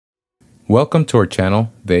Welcome to our channel,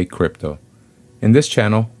 They Crypto. In this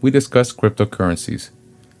channel, we discuss cryptocurrencies.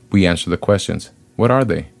 We answer the questions: what are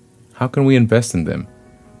they? How can we invest in them?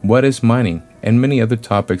 What is mining? And many other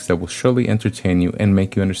topics that will surely entertain you and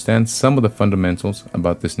make you understand some of the fundamentals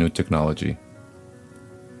about this new technology.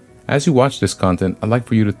 As you watch this content, I'd like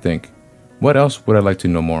for you to think, what else would I like to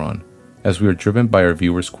know more on? As we are driven by our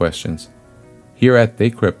viewers' questions. Here at They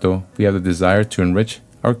Crypto, we have the desire to enrich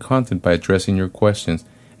our content by addressing your questions,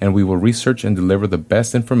 and we will research and deliver the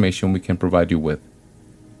best information we can provide you with.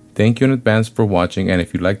 Thank you in advance for watching, and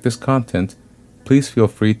if you like this content, please feel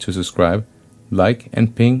free to subscribe, like,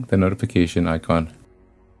 and ping the notification icon.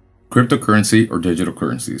 Cryptocurrency or digital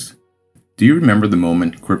currencies. Do you remember the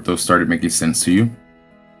moment crypto started making sense to you?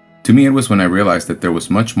 To me, it was when I realized that there was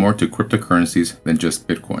much more to cryptocurrencies than just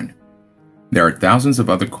Bitcoin. There are thousands of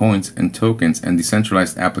other coins and tokens and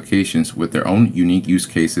decentralized applications with their own unique use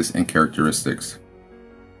cases and characteristics.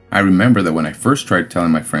 I remember that when I first tried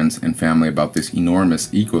telling my friends and family about this enormous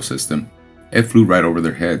ecosystem, it flew right over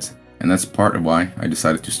their heads, and that's part of why I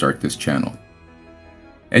decided to start this channel.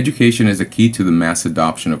 Education is the key to the mass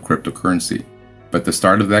adoption of cryptocurrency, but the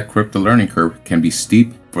start of that crypto learning curve can be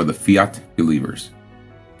steep for the fiat believers.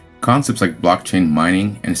 Concepts like blockchain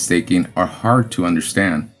mining and staking are hard to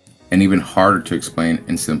understand and even harder to explain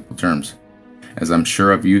in simple terms, as I'm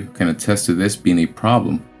sure of you can attest to this being a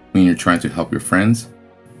problem when you're trying to help your friends,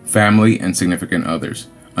 family, and significant others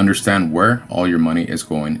understand where all your money is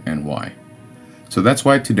going and why. So that's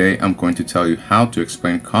why today I'm going to tell you how to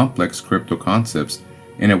explain complex crypto concepts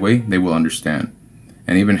in a way they will understand,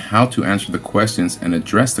 and even how to answer the questions and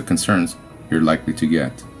address the concerns you're likely to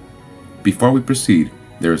get. Before we proceed,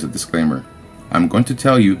 there is a disclaimer. I'm going to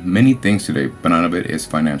tell you many things today, but none of it is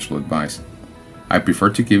financial advice. I prefer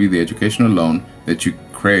to give you the educational loan that you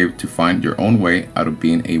crave to find your own way out of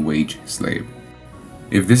being a wage slave.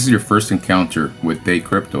 If this is your first encounter with They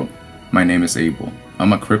Crypto, my name is Abel.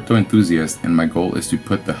 I'm a crypto enthusiast, and my goal is to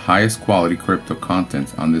put the highest quality crypto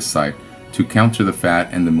content on this site to counter the fad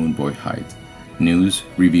and the moonboy hype. News,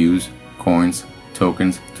 reviews, coins,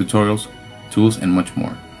 tokens, tutorials, tools, and much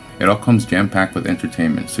more. It all comes jam-packed with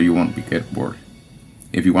entertainment, so you won't get bored.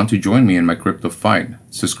 If you want to join me in my crypto fight,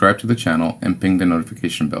 subscribe to the channel and ping the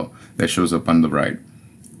notification bell that shows up on the right.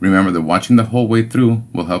 Remember that watching the whole way through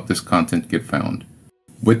will help this content get found.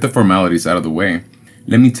 With the formalities out of the way,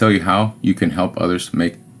 let me tell you how you can help others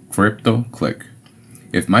make crypto click.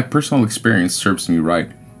 If my personal experience serves me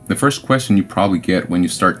right, the first question you probably get when you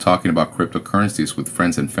start talking about cryptocurrencies with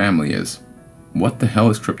friends and family is, what the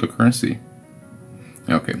hell is cryptocurrency?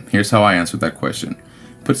 Okay, here's how I answer that question.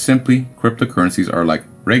 Put simply, cryptocurrencies are like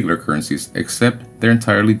regular currencies, except they're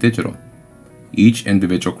entirely digital. Each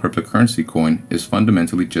individual cryptocurrency coin is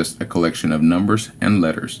fundamentally just a collection of numbers and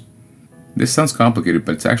letters. This sounds complicated,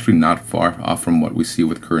 but it's actually not far off from what we see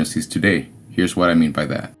with currencies today. Here's what I mean by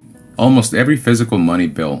that. Almost every physical money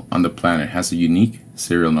bill on the planet has a unique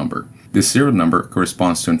serial number. This serial number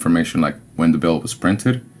corresponds to information like when the bill was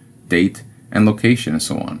printed, date, and location, and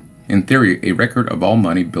so on. In theory, a record of all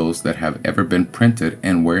money bills that have ever been printed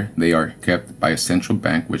and where they are kept by a central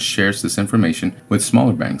bank, which shares this information with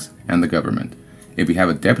smaller banks and the government. If you have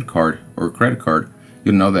a debit card or a credit card,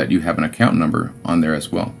 you'll know that you have an account number on there as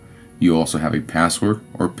well. You also have a password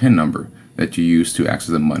or PIN number that you use to access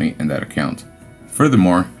the money in that account.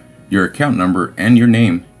 Furthermore, your account number and your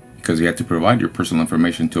name, because you have to provide your personal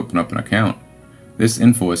information to open up an account, this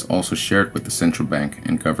info is also shared with the central bank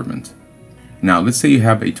and government. Now, let's say you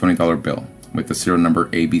have a $20 bill with the serial number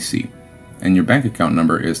ABC, and your bank account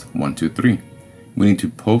number is 123. We need to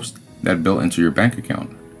post that bill into your bank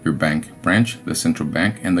account. Your bank branch, the central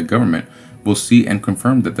bank, and the government will see and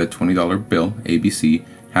confirm that the $20 bill ABC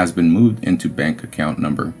has been moved into bank account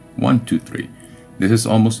number 123. This is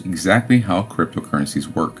almost exactly how cryptocurrencies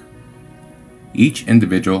work. Each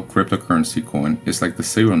individual cryptocurrency coin is like the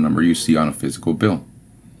serial number you see on a physical bill,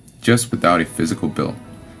 just without a physical bill.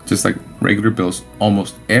 Just like regular bills,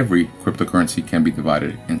 almost every cryptocurrency can be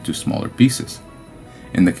divided into smaller pieces.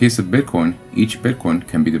 In the case of Bitcoin, each Bitcoin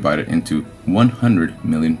can be divided into 100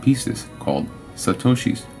 million pieces called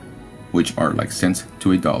satoshis, which are like cents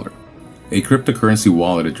to a dollar. A cryptocurrency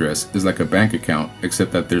wallet address is like a bank account,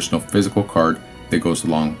 except that there's no physical card that goes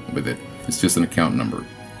along with it. It's just an account number.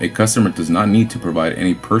 A customer does not need to provide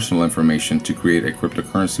any personal information to create a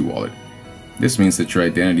cryptocurrency wallet. This means that your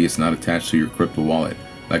identity is not attached to your crypto wallet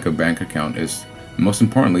like a bank account is. Most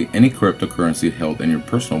importantly, any cryptocurrency held in your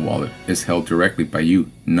personal wallet is held directly by you,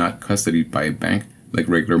 not custodied by a bank like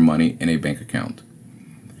regular money in a bank account.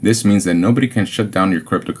 This means that nobody can shut down your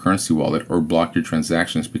cryptocurrency wallet or block your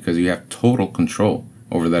transactions because you have total control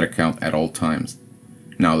over that account at all times.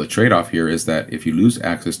 Now, the trade-off here is that if you lose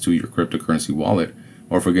access to your cryptocurrency wallet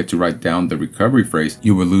or forget to write down the recovery phrase,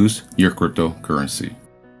 you will lose your cryptocurrency.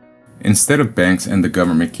 Instead of banks and the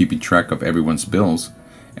government keeping track of everyone's bills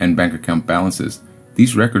and bank account balances,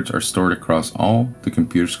 these records are stored across all the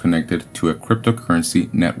computers connected to a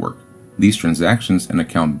cryptocurrency network. These transactions and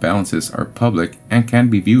account balances are public and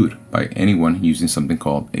can be viewed by anyone using something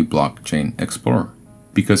called a blockchain explorer.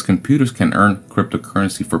 Because computers can earn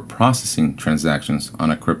cryptocurrency for processing transactions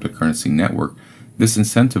on a cryptocurrency network, this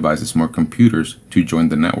incentivizes more computers to join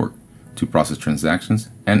the network, to process transactions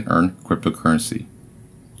and earn cryptocurrency.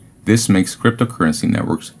 This makes cryptocurrency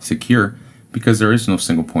networks secure because there is no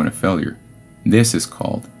single point of failure. This is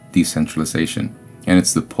called decentralization, and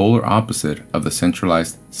it's the polar opposite of the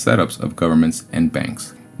centralized setups of governments and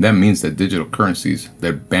banks. That means that digital currencies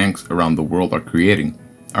that banks around the world are creating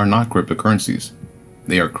are not cryptocurrencies.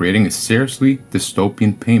 They are creating a seriously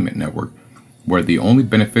dystopian payment network where the only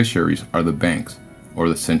beneficiaries are the banks or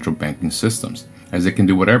the central banking systems, as they can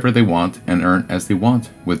do whatever they want and earn as they want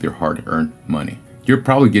with their hard-earned money. You're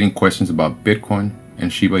probably getting questions about Bitcoin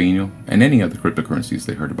and Shiba Inu and any other cryptocurrencies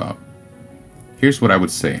they heard about. Here's what I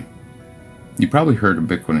would say. You probably heard of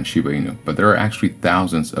Bitcoin and Shiba Inu, but there are actually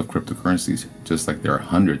thousands of cryptocurrencies, just like there are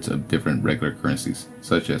hundreds of different regular currencies,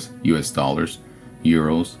 such as US dollars,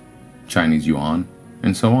 euros, Chinese yuan,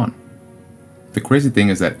 and so on. The crazy thing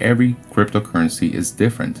is that every cryptocurrency is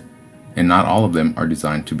different, and not all of them are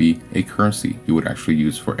designed to be a currency you would actually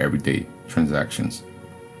use for everyday transactions.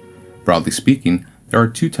 Broadly speaking, there are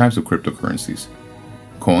two types of cryptocurrencies: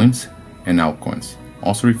 coins and altcoins,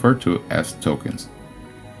 also referred to as tokens.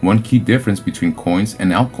 One key difference between coins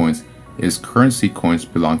and altcoins is currency coins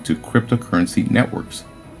belong to cryptocurrency networks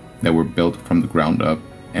that were built from the ground up,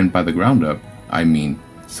 and by the ground up, I mean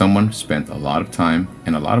someone spent a lot of time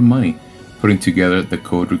and a lot of money putting together the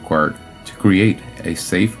code required to create a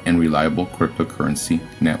safe and reliable cryptocurrency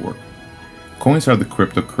network. Coins are the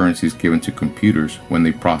cryptocurrencies given to computers when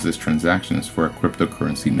they process transactions for a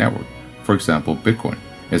cryptocurrency network. For example, Bitcoin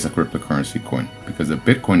is a cryptocurrency coin because the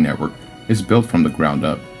Bitcoin network is built from the ground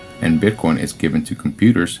up, and Bitcoin is given to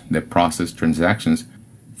computers that process transactions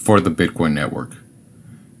for the Bitcoin network.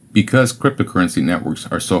 Because cryptocurrency networks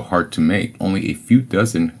are so hard to make, only a few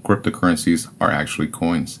dozen cryptocurrencies are actually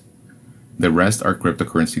coins. The rest are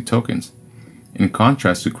cryptocurrency tokens. In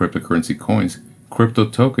contrast to cryptocurrency coins, crypto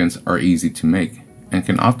tokens are easy to make and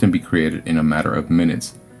can often be created in a matter of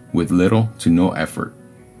minutes with little to no effort.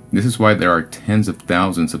 This is why there are tens of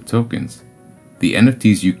thousands of tokens. The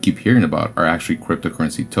NFTs you keep hearing about are actually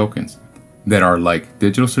cryptocurrency tokens that are like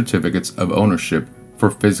digital certificates of ownership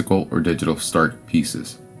for physical or digital start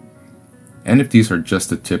pieces. NFTs are just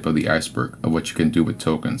the tip of the iceberg of what you can do with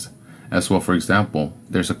tokens. As well, for example,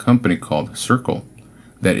 there's a company called Circle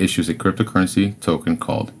that issues a cryptocurrency token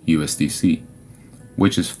called USDC,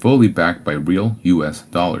 which is fully backed by real US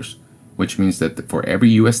dollars, which means that for every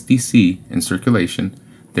USDC in circulation,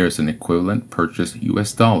 there's an equivalent purchased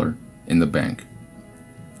US dollar in the bank.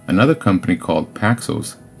 Another company called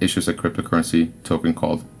Paxos issues a cryptocurrency token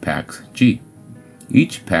called PaxG.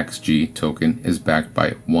 Each PaxG token is backed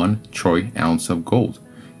by 1 troy ounce of gold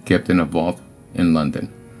kept in a vault in London,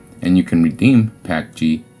 and you can redeem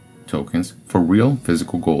PaxG tokens for real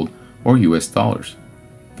physical gold or US dollars.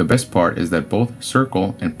 The best part is that both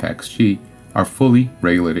Circle and PaxG are fully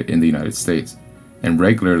regulated in the United States and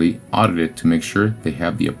regularly audited to make sure they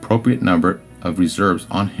have the appropriate number of reserves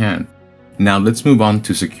on hand. Now let's move on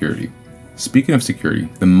to security. Speaking of security,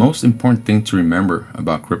 the most important thing to remember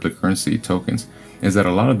about cryptocurrency tokens is that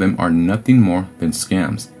a lot of them are nothing more than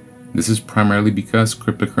scams. This is primarily because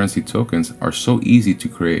cryptocurrency tokens are so easy to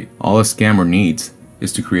create. All a scammer needs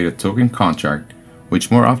is to create a token contract,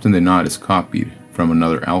 which more often than not is copied from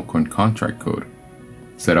another altcoin contract code,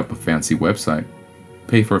 set up a fancy website,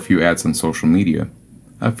 pay for a few ads on social media,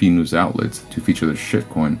 a few news outlets to feature their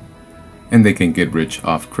shitcoin, and they can get rich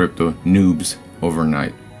off crypto noobs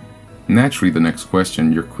overnight. Naturally, the next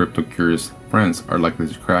question your crypto-curious friends are likely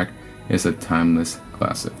to crack is a timeless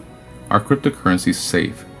classic. Are cryptocurrencies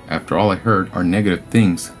safe? After all I heard are negative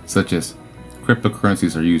things, such as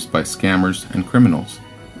cryptocurrencies are used by scammers and criminals.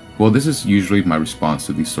 Well, this is usually my response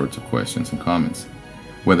to these sorts of questions and comments.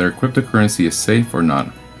 Whether a cryptocurrency is safe or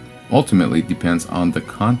not ultimately depends on the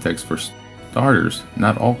context. For starters,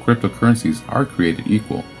 not all cryptocurrencies are created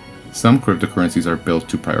equal. Some cryptocurrencies are built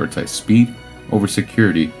to prioritize speed over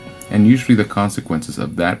security, and usually the consequences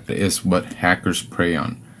of that is what hackers prey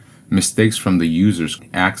on. Mistakes from the users,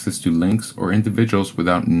 access to links, or individuals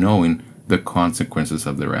without knowing the consequences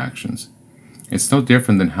of their actions. It's no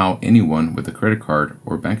different than how anyone with a credit card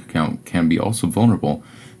or bank account can be also vulnerable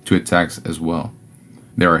to attacks as well.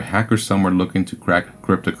 There are hackers somewhere looking to crack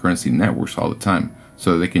cryptocurrency networks all the time,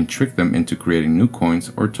 so that they can trick them into creating new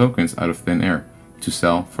coins or tokens out of thin air to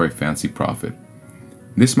sell for a fancy profit.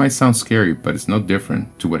 This might sound scary, but it's no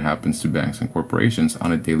different to what happens to banks and corporations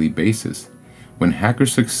on a daily basis. When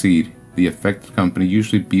hackers succeed, the affected company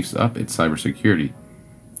usually beefs up its cybersecurity.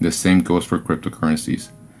 The same goes for cryptocurrencies.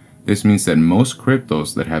 This means that most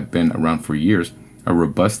cryptos that have been around for years are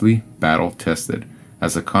robustly battle-tested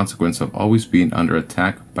as a consequence of always being under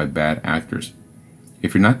attack by bad actors.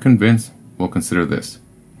 If you're not convinced, well, consider this.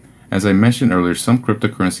 As I mentioned earlier, some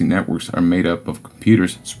cryptocurrency networks are made up of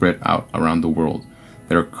computers spread out around the world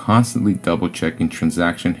that are constantly double-checking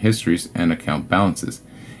transaction histories and account balances.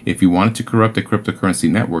 If you wanted to corrupt a cryptocurrency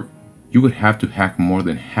network, you would have to hack more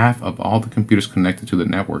than half of all the computers connected to the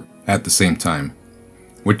network at the same time,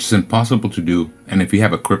 which is impossible to do. And if you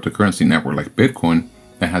have a cryptocurrency network like Bitcoin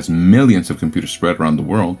that has millions of computers spread around the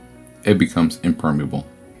world, it becomes impermeable.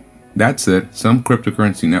 That said, some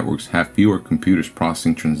cryptocurrency networks have fewer computers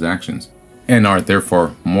processing transactions and are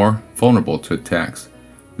therefore more vulnerable to attacks.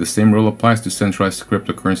 The same rule applies to centralized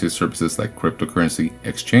cryptocurrency services like cryptocurrency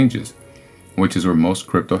exchanges, which is where most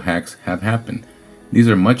crypto hacks have happened. These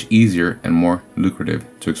are much easier and more lucrative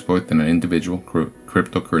to exploit than an individual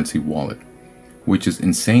cryptocurrency wallet, which is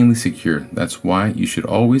insanely secure. That's why you should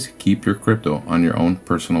always keep your crypto on your own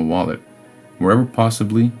personal wallet, wherever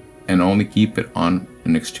possibly, and only keep it on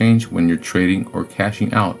an exchange when you're trading or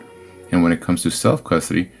cashing out. And when it comes to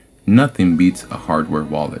self-custody, nothing beats a hardware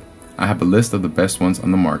wallet. I have a list of the best ones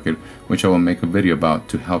on the market, which I will make a video about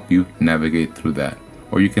to help you navigate through that.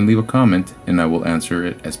 Or you can leave a comment and I will answer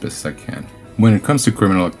it as best as I can. When it comes to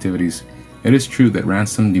criminal activities, it is true that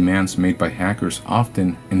ransom demands made by hackers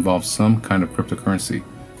often involve some kind of cryptocurrency,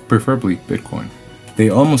 preferably Bitcoin. They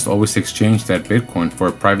almost always exchange that Bitcoin for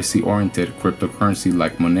a privacy-oriented cryptocurrency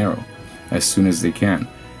like Monero as soon as they can.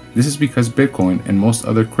 This is because Bitcoin and most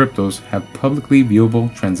other cryptos have publicly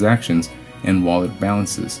viewable transactions and wallet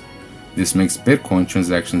balances. This makes Bitcoin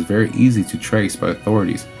transactions very easy to trace by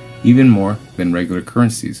authorities, even more than regular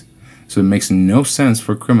currencies. So it makes no sense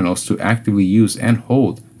for criminals to actively use and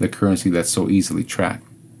hold the currency that's so easily tracked.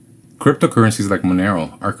 Cryptocurrencies like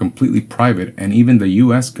Monero are completely private, and even the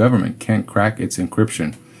US government can't crack its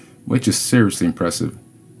encryption, which is seriously impressive.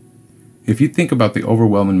 If you think about the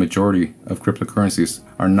overwhelming majority of cryptocurrencies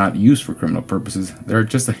are not used for criminal purposes, there are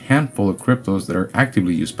just a handful of cryptos that are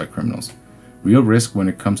actively used by criminals. Real risk when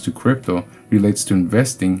it comes to crypto relates to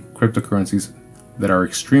investing cryptocurrencies that are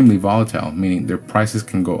extremely volatile, meaning their prices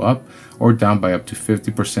can go up or down by up to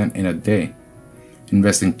 50% in a day.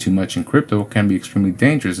 Investing too much in crypto can be extremely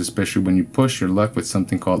dangerous, especially when you push your luck with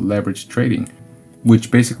something called leverage trading,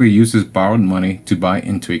 which basically uses borrowed money to buy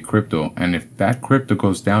into a crypto, and if that crypto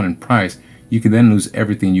goes down in price, you can then lose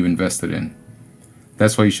everything you invested in.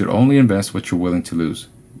 That's why you should only invest what you're willing to lose.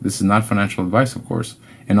 This is not financial advice, of course,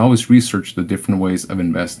 and always research the different ways of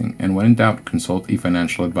investing, and when in doubt, consult a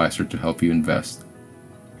financial advisor to help you invest.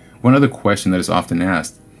 One other question that is often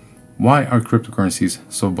asked: why are cryptocurrencies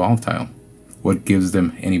so volatile? What gives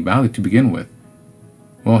them any value to begin with?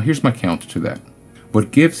 Well, here's my counter to that.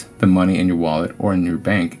 What gives the money in your wallet or in your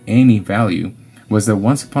bank any value was that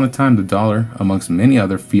once upon a time the dollar, amongst many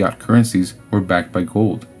other fiat currencies, were backed by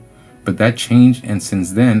gold. But that changed, and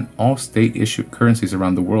since then, all state-issued currencies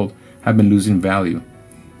around the world have been losing value.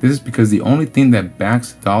 This is because the only thing that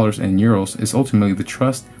backs dollars and euros is ultimately the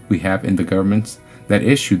trust we have in the governments that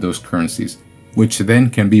issue those currencies, which then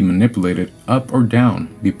can be manipulated up or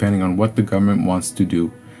down depending on what the government wants to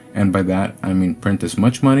do. And by that I mean print as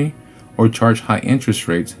much money or charge high interest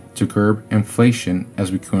rates to curb inflation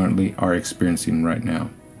as we currently are experiencing right now.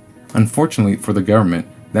 Unfortunately for the government,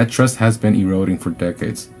 that trust has been eroding for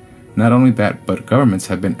decades. Not only that, but governments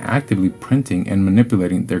have been actively printing and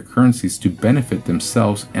manipulating their currencies to benefit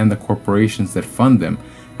themselves and the corporations that fund them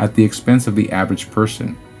at the expense of the average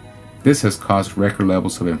person. This has caused record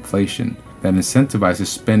levels of inflation that incentivizes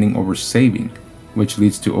spending over saving, which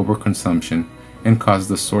leads to overconsumption and causes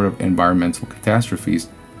the sort of environmental catastrophes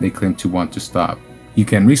they claim to want to stop. You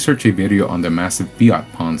can research a video on the massive Fiat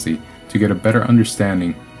Ponzi to get a better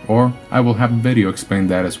understanding, or I will have a video explain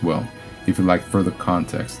that as well if you like further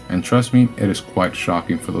context. And trust me, it is quite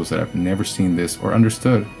shocking for those that have never seen this or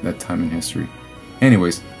understood that time in history.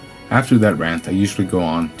 Anyways, after that rant, I usually go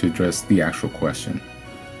on to address the actual question.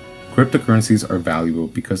 Cryptocurrencies are valuable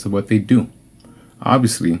because of what they do.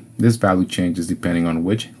 Obviously, this value changes depending on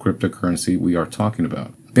which cryptocurrency we are talking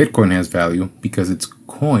about. Bitcoin has value because its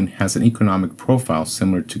coin has an economic profile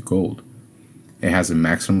similar to gold. It has a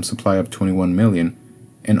maximum supply of 21 million,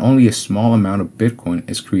 and only a small amount of Bitcoin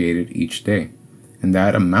is created each day, and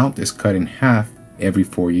that amount is cut in half every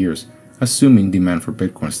 4 years, assuming demand for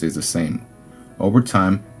Bitcoin stays the same. Over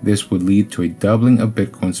time, this would lead to a doubling of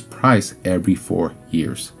Bitcoin's price every 4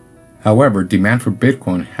 years. However, demand for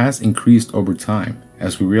Bitcoin has increased over time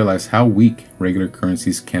as we realize how weak regular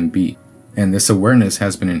currencies can be, and this awareness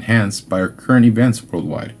has been enhanced by our current events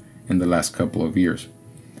worldwide in the last couple of years.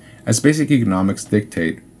 As basic economics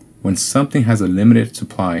dictate, when something has a limited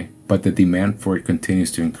supply but the demand for it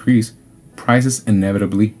continues to increase, prices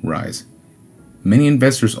inevitably rise. Many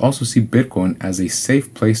investors also see Bitcoin as a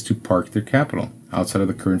safe place to park their capital outside of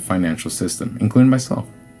the current financial system, including myself.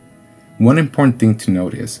 One important thing to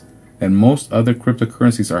note is that most other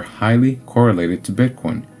cryptocurrencies are highly correlated to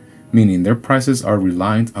Bitcoin, meaning their prices are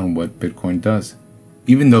reliant on what Bitcoin does.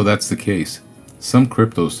 Even though that's the case, some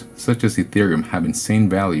cryptos, such as Ethereum, have insane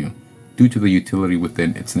value due to the utility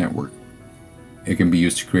within its network. It can be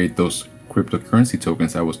used to create those cryptocurrency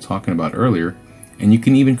tokens I was talking about earlier, and you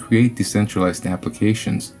can even create decentralized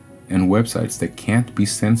applications and websites that can't be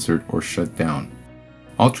censored or shut down.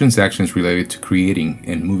 All transactions related to creating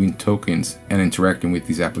and moving tokens and interacting with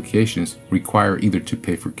these applications require either to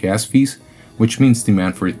pay for gas fees, which means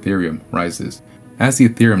demand for Ethereum rises. As the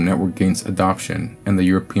Ethereum network gains adoption and the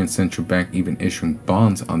European Central Bank even issuing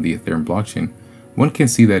bonds on the Ethereum blockchain, one can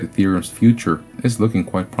see that Ethereum's future is looking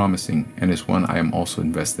quite promising and is one I am also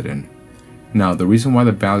invested in. Now, the reason why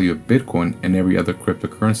the value of Bitcoin and every other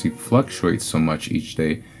cryptocurrency fluctuates so much each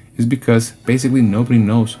day is because basically nobody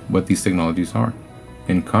knows what these technologies are.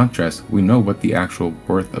 In contrast, we know what the actual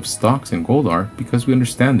worth of stocks and gold are because we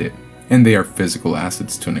understand it, and they are physical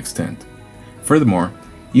assets to an extent. Furthermore,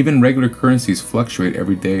 even regular currencies fluctuate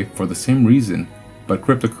every day for the same reason, but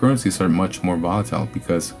cryptocurrencies are much more volatile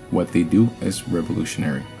because what they do is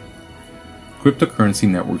revolutionary. Cryptocurrency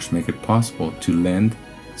networks make it possible to lend,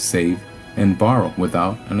 save, and borrow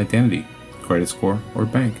without an identity, credit score, or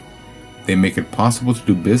bank. They make it possible to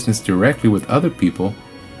do business directly with other people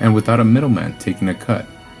and without a middleman taking a cut,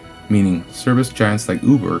 meaning service giants like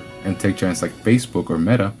Uber and tech giants like Facebook or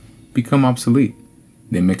Meta become obsolete.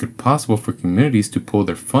 They make it possible for communities to pull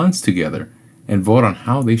their funds together and vote on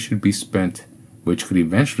how they should be spent, which could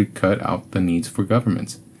eventually cut out the needs for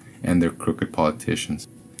governments and their crooked politicians.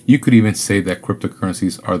 You could even say that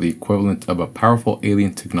cryptocurrencies are the equivalent of a powerful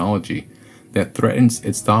alien technology that threatens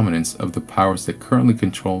its dominance of the powers that currently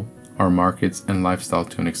control our markets and lifestyle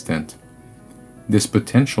to an extent. This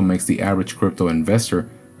potential makes the average crypto investor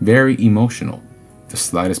very emotional. The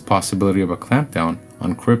slightest possibility of a clampdown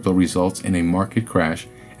on crypto results in a market crash,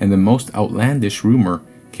 and the most outlandish rumor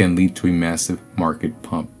can lead to a massive market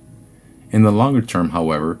pump. In the longer term,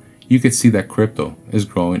 however, you could see that crypto is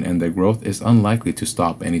growing and that growth is unlikely to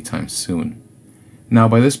stop anytime soon. Now,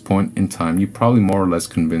 by this point in time, you probably more or less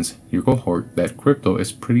convinced your cohort that crypto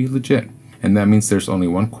is pretty legit, and that means there's only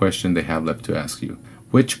one question they have left to ask you.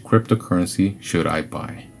 Which cryptocurrency should I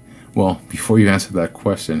buy? Well, before you answer that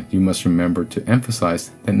question, you must remember to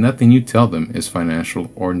emphasize that nothing you tell them is financial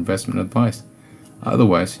or investment advice.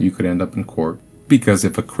 Otherwise, you could end up in court, because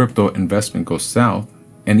if a crypto investment goes south,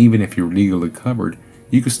 and even if you're legally covered,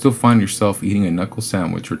 you could still find yourself eating a knuckle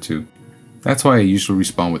sandwich or two. That's why I usually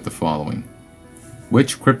respond with the following.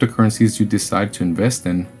 Which cryptocurrencies you decide to invest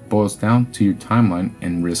in boils down to your timeline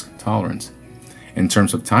and risk tolerance. In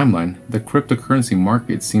terms of timeline, the cryptocurrency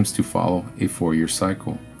market seems to follow a 4-year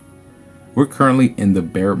cycle. We're currently in the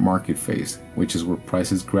bear market phase, which is where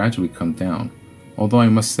prices gradually come down, although I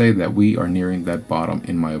must say that we are nearing that bottom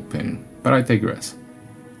in my opinion, but I digress.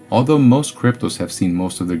 Although most cryptos have seen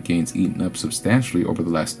most of their gains eaten up substantially over the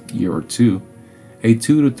last year or two, a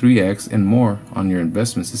 2 to 3x and more on your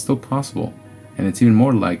investments is still possible, and it's even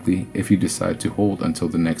more likely if you decide to hold until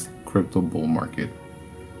the next crypto bull market.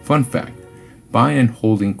 Fun fact, buying and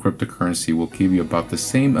holding cryptocurrency will give you about the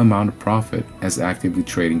same amount of profit as actively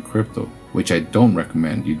trading crypto, which I don't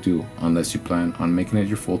recommend you do unless you plan on making it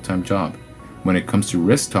your full-time job. When it comes to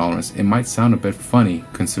risk tolerance, it might sound a bit funny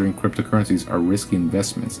considering cryptocurrencies are risky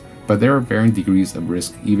investments, but there are varying degrees of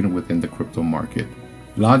risk even within the crypto market.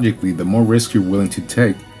 Logically, the more risk you're willing to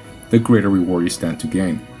take, the greater reward you stand to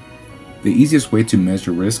gain. The easiest way to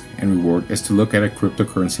measure risk and reward is to look at a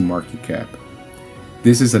cryptocurrency market cap.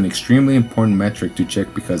 This is an extremely important metric to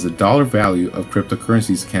check because the dollar value of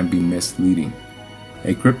cryptocurrencies can be misleading.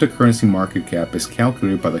 A cryptocurrency market cap is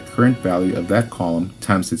calculated by the current value of that column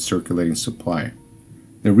times its circulating supply.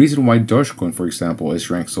 The reason why Dogecoin, for example, is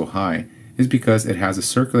ranked so high is because it has a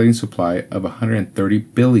circulating supply of 130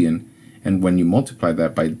 billion, and when you multiply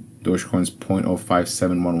that by Dogecoin's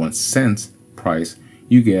 0.05711 cents price,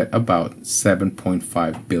 you get about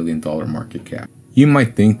 $7.5 billion market cap. You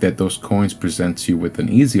might think that those coins present you with an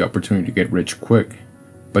easy opportunity to get rich quick,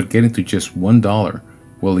 but getting to just $1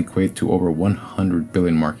 will equate to over 100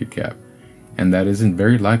 billion market cap, and that isn't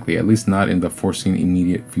very likely, at least not in the foreseen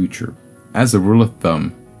immediate future. As a rule of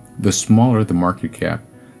thumb, the smaller the market cap,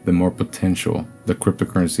 the more potential the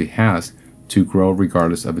cryptocurrency has to grow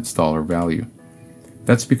regardless of its dollar value.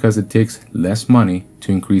 That's because it takes less money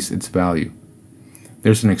to increase its value.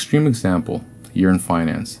 There's an extreme example, Yearn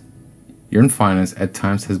Finance. Yearn Finance at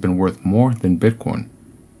times has been worth more than Bitcoin,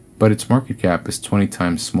 but its market cap is 20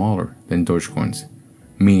 times smaller than Dogecoin's,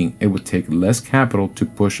 meaning it would take less capital to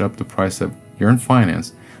push up the price of Yearn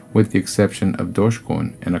Finance, with the exception of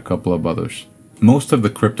Dogecoin and a couple of others. Most of the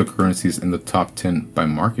cryptocurrencies in the top 10 by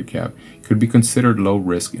market cap could be considered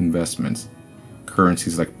low-risk investments.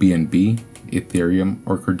 Currencies like BNB, Ethereum,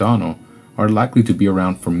 or Cardano are likely to be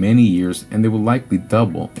around for many years, and they will likely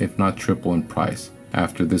double, if not triple, in price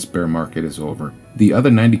after this bear market is over. The other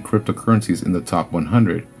 90 cryptocurrencies in the top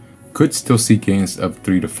 100 could still see gains of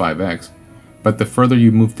 3 to 5x, but the further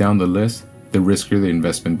you move down the list, the riskier the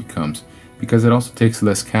investment becomes, because it also takes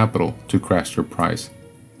less capital to crash your price.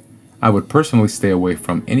 I would personally stay away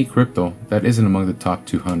from any crypto that isn't among the top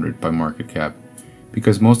 200 by market cap,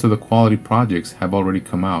 because most of the quality projects have already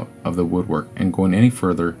come out of the woodwork, and going any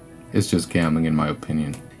further is just gambling in my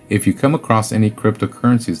opinion. If you come across any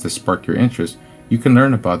cryptocurrencies that spark your interest, you can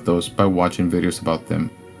learn about those by watching videos about them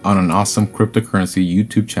on an awesome cryptocurrency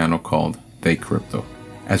YouTube channel called They Crypto,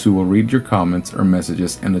 as we will read your comments or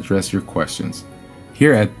messages and address your questions.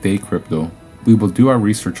 Here at They Crypto, we will do our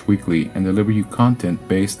research weekly and deliver you content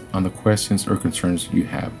based on the questions or concerns you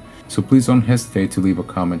have, so please don't hesitate to leave a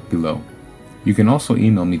comment below. You can also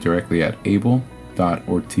email me directly at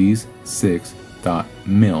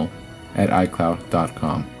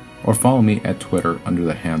abel.ortiz6.mil@icloud.com, or follow me at Twitter under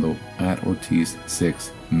the handle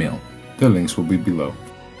 @Ortiz6mil. The links will be below.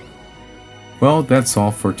 Well, that's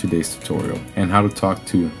all for today's tutorial and how to talk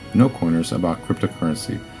to no-coiners about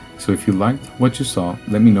cryptocurrency. So if you liked what you saw,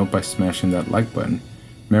 let me know by smashing that like button.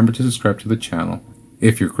 Remember to subscribe to the channel.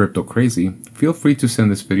 If you're crypto crazy, feel free to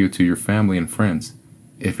send this video to your family and friends.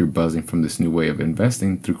 If you're buzzing from this new way of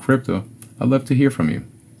investing through crypto, I'd love to hear from you.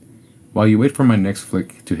 While you wait for my next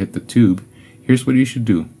flick to hit the tube, here's what you should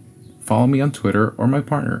do. Follow me on Twitter or my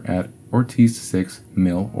partner at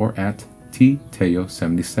Ortiz6mil or at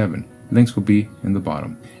tteo77. Links will be in the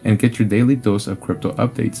bottom. And get your daily dose of crypto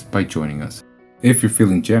updates by joining us. If you're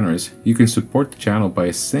feeling generous, you can support the channel by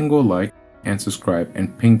a single like and subscribe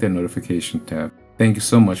and ping that notification tab. Thank you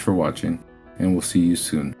so much for watching, and we'll see you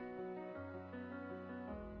soon.